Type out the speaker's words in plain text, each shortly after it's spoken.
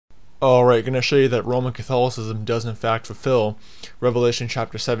Alright, going to show you that Roman Catholicism does in fact fulfill Revelation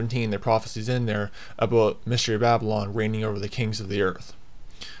chapter 17, the prophecies in there about Mystery Babylon reigning over the kings of the earth.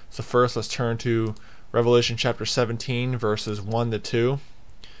 So first let's turn to Revelation chapter 17 verses 1 to 2.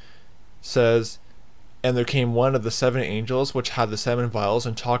 It says, "And there came one of the 7 angels which had the 7 vials,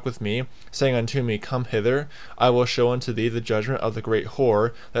 and talked with me, saying unto me, Come hither, I will show unto thee the judgment of the great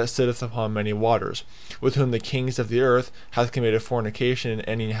whore that sitteth upon many waters, with whom the kings of the earth hath committed fornication,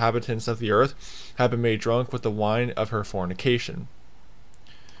 and the inhabitants of the earth have been made drunk with the wine of her fornication."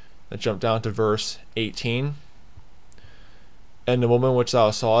 Let's jump down to verse 18. "And the woman which thou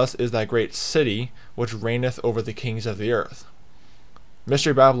sawest is that great city which reigneth over the kings of the earth."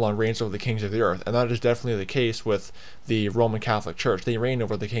 Mystery Babylon reigns over the kings of the earth, and that is definitely the case with the Roman Catholic Church. They reign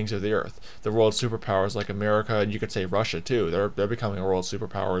over the kings of the earth. The world superpowers like America, and you could say Russia too, they're becoming a world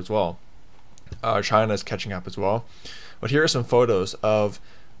superpower as well. China is catching up as well. But here are some photos of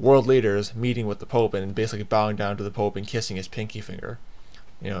world leaders meeting with the Pope and basically bowing down to the Pope and kissing his pinky finger.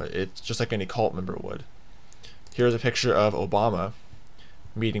 You know, it's just like any cult member would. Here's a picture of Obama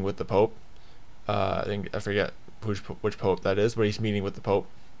meeting with the Pope. I forget which Pope that is, but he's meeting with the Pope.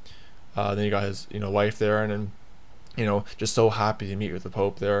 Then you got his wife there, and then just so happy to meet with the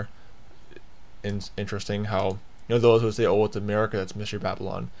Pope there. Interesting how those who say, oh, it's America that's Mystery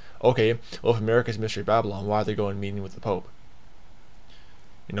Babylon. Okay, well, if America's Mystery Babylon, why are they going meeting with the Pope?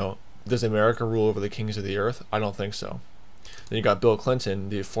 Does America rule over the kings of the earth? I don't think so. Then you got Bill Clinton,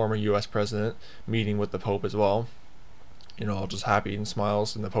 the former U.S. president, meeting with the Pope as well. All just happy and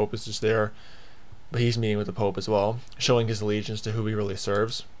smiles, and the Pope is just there. But he's meeting with the Pope as well, showing his allegiance to who he really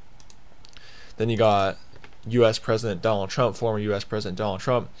serves. Then you got U.S. President Donald Trump, former U.S. President Donald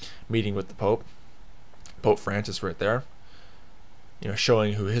Trump, meeting with the Pope. Pope Francis right there.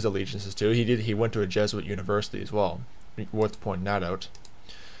 Showing who his allegiance is to. He went to a Jesuit university as well. Worth pointing that out.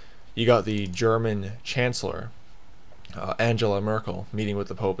 You got the German Chancellor, Angela Merkel, meeting with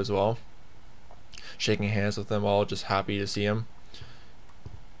the Pope as well. Shaking hands with them all, just happy to see him.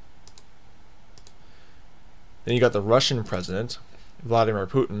 Then you got the Russian president, Vladimir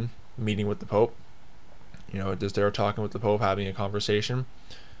Putin, meeting with the Pope. Just there talking with the Pope, having a conversation.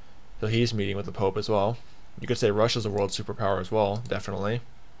 So he's meeting with the Pope as well. You could say Russia's a world superpower as well, definitely.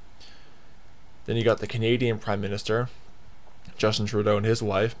 Then you got the Canadian Prime Minister, Justin Trudeau, and his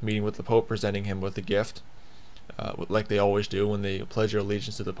wife, meeting with the Pope, presenting him with a gift, like they always do when they pledge their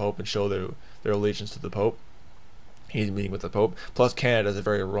allegiance to the Pope and show their allegiance to the Pope. He's meeting with the Pope. Plus, Canada is a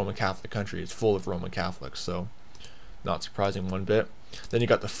very Roman Catholic country. It's full of Roman Catholics, so not surprising one bit. Then you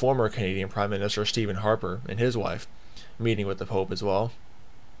got the former Canadian Prime Minister, Stephen Harper, and his wife, meeting with the Pope as well.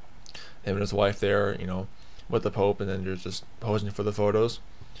 Him and his wife there, with the Pope, and then they're just posing for the photos.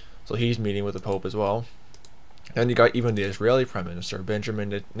 So he's meeting with the Pope as well. And you got even the Israeli Prime Minister,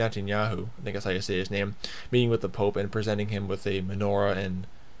 Benjamin Netanyahu, I think that's how you say his name, meeting with the Pope and presenting him with a menorah and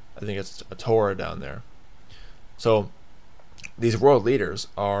I think it's a Torah down there. So these world leaders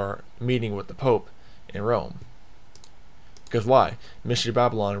are meeting with the Pope in Rome. Because why? Mystery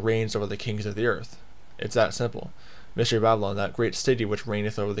Babylon reigns over the kings of the earth. It's that simple. Mystery Babylon, that great city which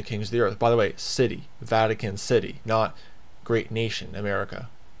reigneth over the kings of the earth. By the way, city, Vatican City, not great nation, America.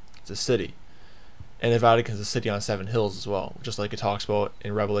 It's a city. And the Vatican is a city on 7 hills as well, just like it talks about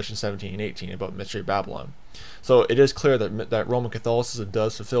in Revelation 17 and 18 about Mystery Babylon. So it is clear that Roman Catholicism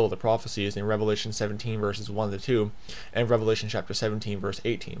does fulfill the prophecies in Revelation 17 verses 1 to 2 and Revelation chapter 17 verse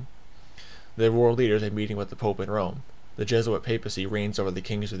 18. The world leaders are meeting with the Pope in Rome. The Jesuit papacy reigns over the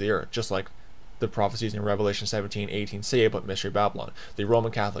kings of the earth, just like the prophecies in Revelation 17:18 say about Mystery Babylon. The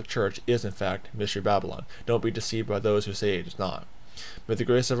Roman Catholic Church is in fact Mystery Babylon. Don't be deceived by those who say it is not. May the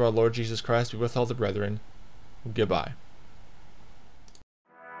grace of our Lord Jesus Christ be with all the brethren. Goodbye.